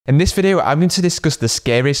In this video, I'm going to discuss the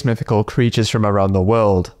scariest mythical creatures from around the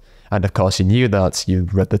world. And of course you knew that, you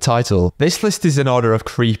read the title. This list is in order of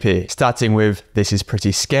creepy, starting with this is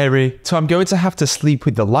pretty scary, to I'm going to have to sleep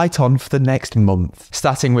with the light on for the next month.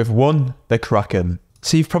 Starting with 1, the Kraken.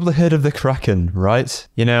 So you've probably heard of the Kraken, right?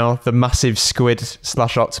 You know, the massive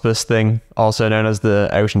squid/octopus thing, also known as the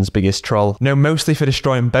ocean's biggest troll. Known mostly for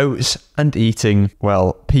destroying boats and eating,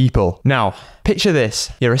 well, people. Now, picture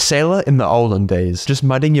this. You're a sailor in the olden days, just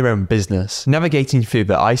minding your own business, navigating through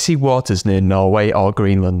the icy waters near Norway or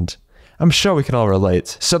Greenland. I'm sure we can all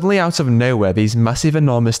relate. Suddenly out of nowhere, these massive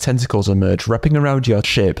enormous tentacles emerge, wrapping around your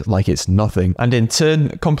ship like it's nothing, and in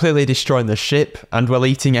turn, completely destroying the ship and well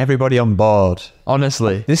eating everybody on board.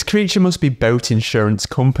 Honestly, this creature must be boat insurance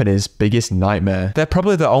companies' biggest nightmare. They're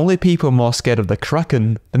probably the only people more scared of the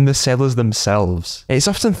Kraken than the sailors themselves. It's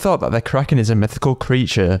often thought that the Kraken is a mythical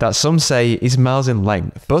creature that some say is miles in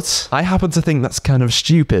length, but I happen to think that's kind of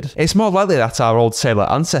stupid. It's more likely that our old sailor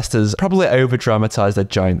ancestors probably over-dramatized a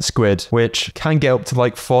giant squid, which can get up to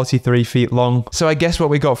like 43 feet long. So I guess what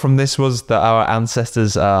we got from this was that our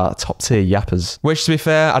ancestors are top-tier yappers, which to be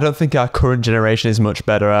fair, I don't think our current generation is much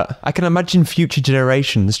better at. I can imagine future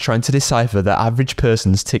generations trying to decipher the average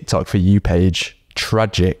person's TikTok For You page.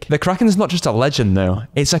 Tragic. The Kraken's not just a legend though,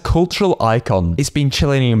 it's a cultural icon. It's been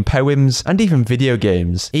chilling in poems and even video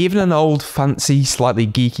games. Even an old, fancy, slightly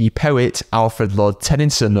geeky poet, Alfred Lord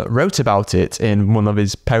Tennyson, wrote about it in one of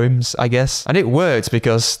his poems, I guess. And it worked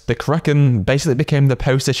because the Kraken basically became the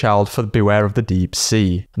poster child for Beware of the Deep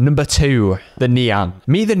Sea. Number 2, the Nian.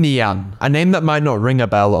 Meet the Nian, a name that might not ring a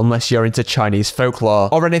bell unless you're into Chinese folklore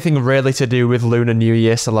or anything really to do with Lunar New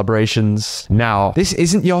Year celebrations. Now, this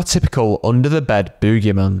isn't your typical under-the-bed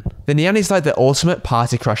boogeyman. The Nian is like the ultimate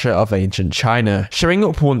party crasher of ancient China, showing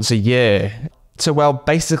up once a year to, well,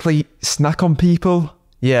 basically snack on people.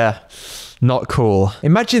 Yeah, not cool.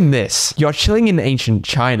 Imagine this, you're chilling in ancient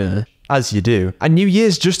China, as you do, and New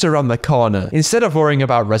Year's just around the corner. Instead of worrying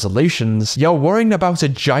about resolutions, you're worrying about a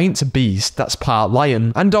giant beast that's part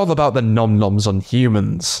lion and all about the nom-noms on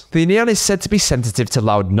humans. The Nian is said to be sensitive to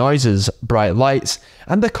loud noises, bright lights,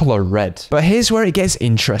 and the colour red. But here's where it gets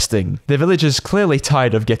interesting. The villagers, clearly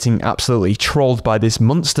tired of getting absolutely trolled by this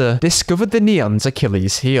monster, discovered the Nian's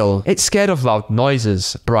Achilles heel. It's scared of loud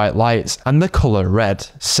noises, bright lights, and the colour red.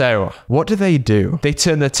 So, what do? They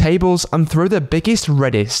turn the tables and throw the biggest,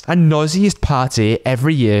 reddest, and noisiest party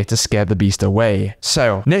every year to scare the beast away.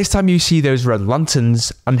 So, next time you see those red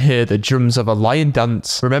lanterns and hear the drums of a lion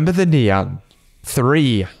dance, remember the Nian.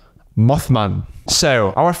 3. Moth Man.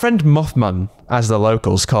 So, our friend Moth Man, as the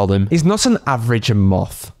locals call him, is not an average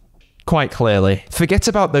moth. Quite clearly. Forget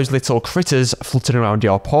about those little critters fluttering around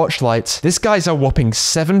your porch light. This guy's a whopping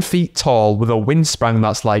 7 feet tall with a wingspan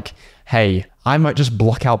that's like, hey, I might just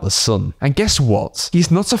block out the sun. And guess what?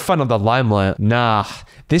 He's not a fan of the limelight. Nah,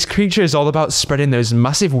 this creature is all about spreading those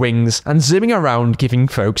massive wings and zooming around, giving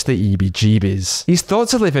folks the EBGBs. He's thought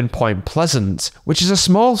to live in Point Pleasant, which is a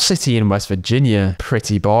small city in West Virginia.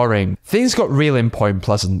 Pretty boring. Things got real in Point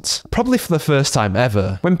Pleasant, probably for the first time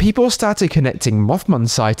ever, when people started connecting Mothman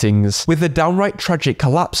sightings with the downright tragic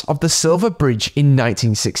collapse of the Silver Bridge in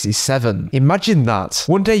 1967. Imagine that.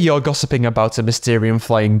 One day you're gossiping about a Mysterian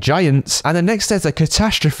flying giant, and the next there's a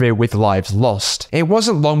catastrophe with lives lost. It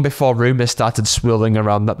wasn't long before rumours started swirling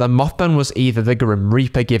around that the Mothman was either the Grim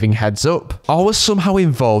Reaper giving heads up, or was somehow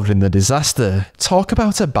involved in the disaster. Talk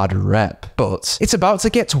about a bad rep. But it's about to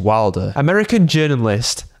get wilder. American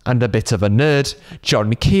journalist and a bit of a nerd,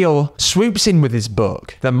 John Keel, swoops in with his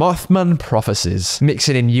book, The Mothman Prophecies,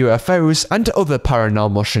 mixing in UFOs and other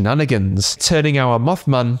paranormal shenanigans, turning our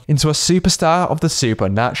Mothman into a superstar of the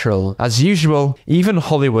supernatural. As usual, even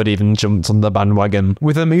Hollywood even jumped on the bandwagon,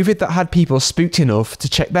 with a movie that had people spooked enough to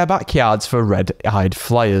check their backyards for red-eyed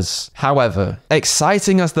flyers. However,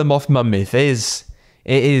 exciting as the Mothman myth is,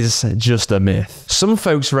 it is just a myth. Some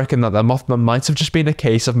folks reckon that the Mothman might have just been a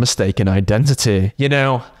case of mistaken identity. You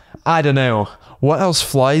know, I don't know. What else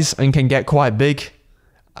flies and can get quite big?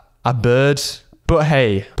 A bird? But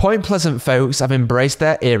hey, Point Pleasant folks have embraced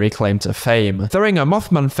their eerie claim to fame, throwing a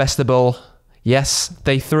Mothman festival. Yes,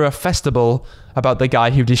 they threw a festival about the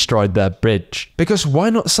guy who destroyed their bridge. Because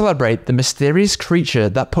why not celebrate the mysterious creature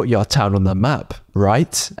that put your town on the map,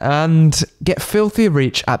 right? And get filthy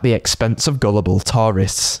rich at the expense of gullible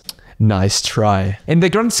tourists. Nice try. In the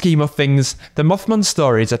grand scheme of things, the Mothman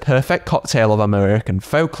story is a perfect cocktail of American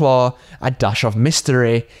folklore, a dash of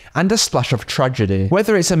mystery, and a splash of tragedy.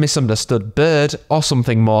 Whether it's a misunderstood bird or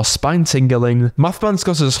something more spine-tingling, Mothman's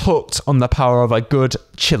got us hooked on the power of a good,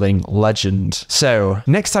 chilling legend. So,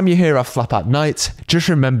 next time you hear a flap at night, just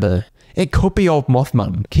remember, it could be old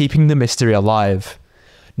Mothman keeping the mystery alive.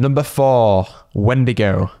 Number 4.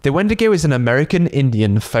 Wendigo. The Wendigo is an American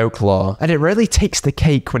Indian folklore, and it really takes the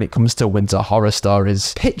cake when it comes to winter horror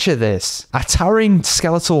stories. Picture this: a towering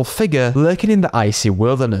skeletal figure lurking in the icy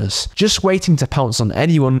wilderness, just waiting to pounce on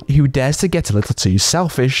anyone who dares to get a little too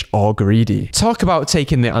selfish or greedy. Talk about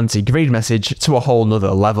taking the anti-greed message to a whole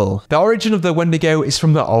nother level. The origin of the Wendigo is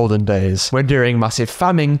from the olden days, when during massive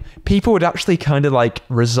famine, people would actually kind of like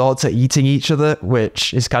resort to eating each other,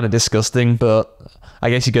 which is kind of disgusting, but I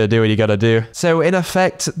guess you gotta do what you gotta do. So in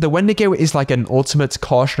effect, the Wendigo is like an ultimate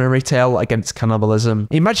cautionary tale against cannibalism.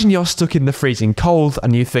 Imagine you're stuck in the freezing cold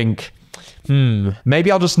and you think,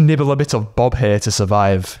 maybe I'll just nibble a bit of Bob here to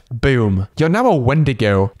survive. Boom. You're now a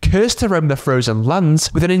Wendigo, cursed to roam the frozen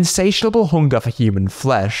lands with an insatiable hunger for human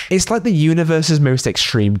flesh. It's like the universe's most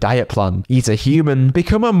extreme diet plan. Eat a human,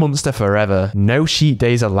 become a monster forever. No cheat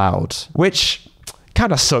days allowed. Which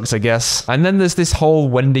kind of sucks, I guess. And then there's this whole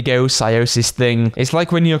Wendigo psychosis thing. It's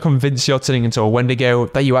like when you're convinced you're turning into a Wendigo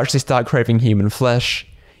that you actually start craving human flesh.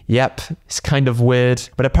 Yep, it's kind of weird,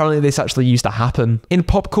 but apparently this actually used to happen. In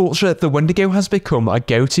pop culture, the Wendigo has become a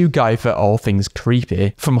go-to guy for all things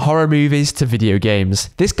creepy. From horror movies to video games,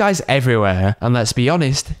 this guy's everywhere, and let's be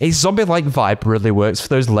honest, his zombie-like vibe really works for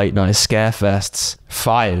those late-night scare fests.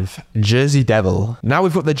 5. Jersey Devil. Now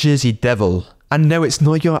we've got the Jersey Devil. And no, it's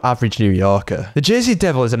not your average New Yorker. The Jersey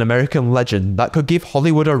Devil is an American legend that could give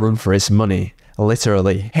Hollywood a run for its money.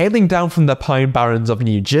 Literally. Hailing down from the Pine Barrens of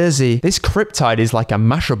New Jersey, this cryptid is like a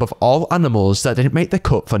mashup of all animals that didn't make the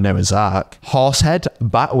cut for Noah's Ark. Horsehead,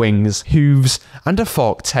 bat wings, hooves, and a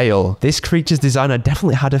forked tail. This creature's designer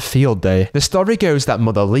definitely had a field day. The story goes that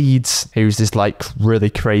Mother Leeds, who's this like really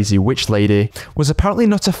crazy witch lady, was apparently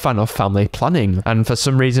not a fan of family planning, and for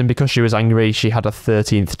some reason, because she was angry she had a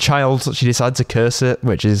 13th child, she decided to curse it,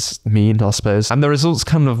 which is mean, I suppose. And the result's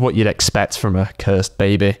kind of what you'd expect from a cursed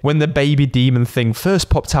baby. When the baby demon thing first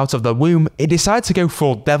popped out of the womb, it decided to go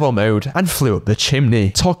full devil mode and flew up the chimney.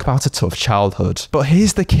 Talk about a tough childhood. But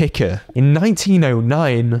here's the kicker. In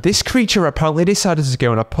 1909, this creature apparently decided to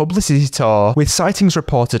go on a publicity tour with sightings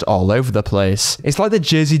reported all over the place. It's like the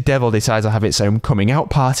Jersey Devil decided to have its own coming out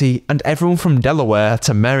party, and everyone from Delaware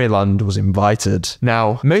to Maryland was invited.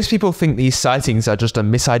 Now, most people think these sightings are just a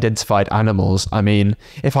misidentified animals. I mean,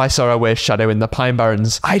 if I saw a weird shadow in the Pine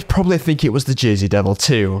Barrens, I'd probably think it was the Jersey Devil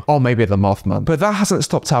too, or maybe the Moth Man. But that hasn't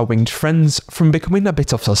stopped our winged friends from becoming a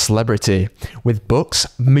bit of a celebrity, with books,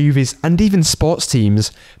 movies, and even sports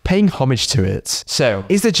teams paying homage to it. So,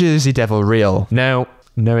 is the Jersey Devil real? No,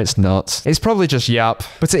 it's not. It's probably just yap,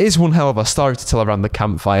 but it is one hell of a story to tell around the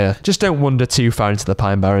campfire. Just don't wander too far into the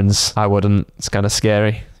Pine Barrens. I wouldn't. It's kind of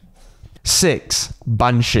scary. 6.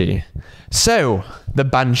 Banshee. So, the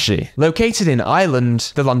Banshee. Located in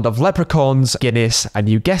Ireland, the land of leprechauns, Guinness, and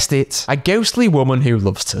you guessed it, a ghostly woman who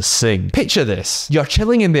loves to sing. Picture this. You're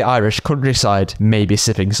chilling in the Irish countryside, maybe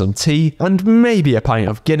sipping some tea, and maybe a pint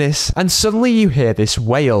of Guinness, and suddenly you hear this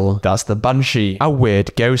wail. That's the Banshee, a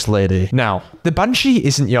weird ghost lady. Now, the Banshee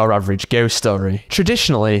isn't your average ghost story.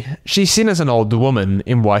 Traditionally, she's seen as an old woman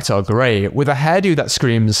in white or grey, with a hairdo that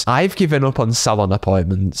screams, "I've given up on salon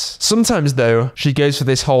appointments." Sometimes though, she goes for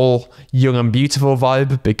this whole young and beautiful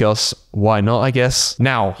vibe, because why not, I guess?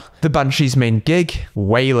 Now, the Banshee's main gig?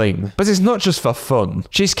 Wailing. But it's not just for fun.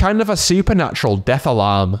 She's kind of a supernatural death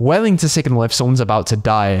alarm, wailing to signal if someone's about to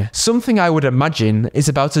die. Something I would imagine is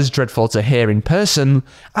about as dreadful to hear in person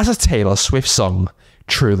as a Taylor Swift song.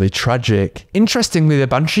 Truly tragic. Interestingly, the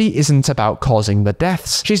Banshee isn't about causing the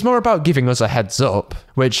deaths. She's more about giving us a heads up,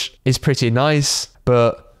 which is pretty nice,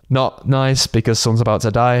 but not nice because someone's about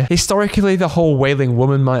to die. Historically, the whole wailing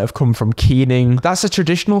woman might have come from keening. That's a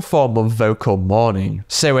traditional form of vocal mourning.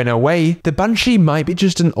 So in a way, the Banshee might be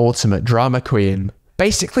just an ultimate drama queen.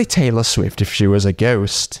 Basically Taylor Swift if she was a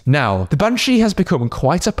ghost. Now, the Banshee has become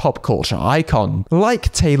quite a pop culture icon. Like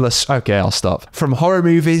Okay, I'll stop. From horror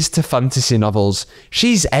movies to fantasy novels,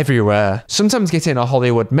 she's everywhere. Sometimes getting a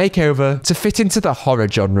Hollywood makeover to fit into the horror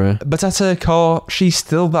genre. But at her core, she's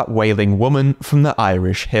still that wailing woman from the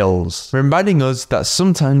Irish hills. Reminding us that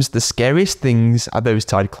sometimes the scariest things are those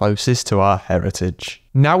tied closest to our heritage.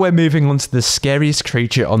 Now we're moving on to the scariest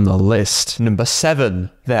creature on the list. Number 7,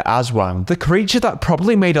 the Aswang. The creature that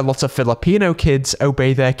probably made a lot of Filipino kids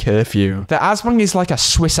obey their curfew. The Aswang is like a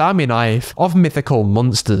Swiss Army knife of mythical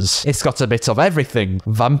monsters. It's got a bit of everything.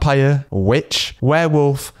 Vampire, witch,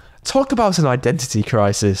 werewolf. Talk about an identity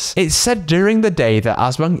crisis. It's said during the day that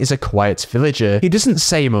Aswang is a quiet villager. He doesn't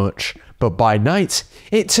say much, but by night,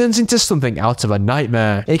 it turns into something out of a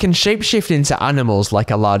nightmare. It can shapeshift into animals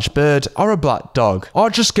like a large bird or a black dog, or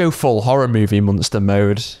just go full horror movie monster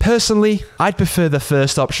mode. Personally, I'd prefer the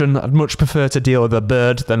first option. I'd much prefer to deal with a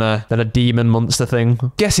bird than a demon monster thing.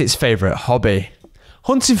 Guess its favourite hobby: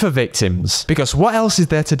 hunting for victims, because what else is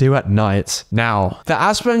there to do at night? Now, the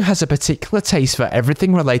Aswang has a particular taste for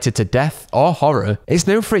everything related to death or horror. It's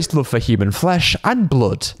known for its love for human flesh and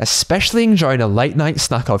blood, especially enjoying a late night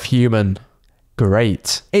snack of human.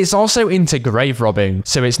 Great. It's also into grave robbing,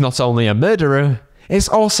 so it's not only a murderer, it's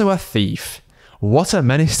also a thief. What a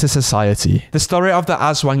menace to society. The story of the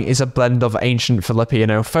Aswang is a blend of ancient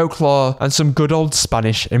Filipino folklore and some good old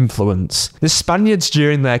Spanish influence. The Spaniards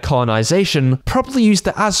during their colonization probably used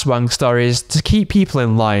the Aswang stories to keep people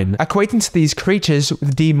in line, equating to these creatures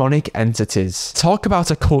with demonic entities. Talk about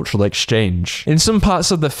a cultural exchange. In some parts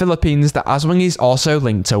of the Philippines, the Aswang is also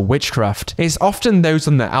linked to witchcraft. It's often those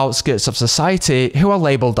on the outskirts of society who are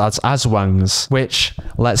labelled as Aswangs, which,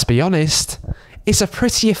 let's be honest, it's a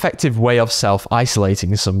pretty effective way of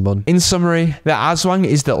self-isolating someone. In summary, the Aswang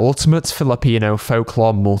is the ultimate Filipino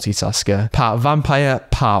folklore multitasker. Part vampire,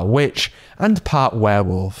 part witch, and part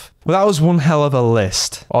werewolf. Well, that was one hell of a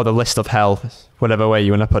list. Or the list of hell, whatever way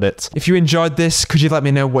you want to put it. If you enjoyed this, could you let me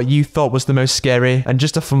know what you thought was the most scary? And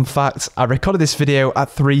just a fun fact, I recorded this video at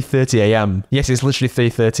 3:30 AM. Yes, it's literally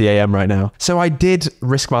 3:30 AM right now. So I did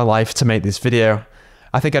risk my life to make this video.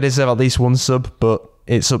 I think I deserve at least one sub, but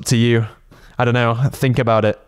it's up to you. I don't know, think about it.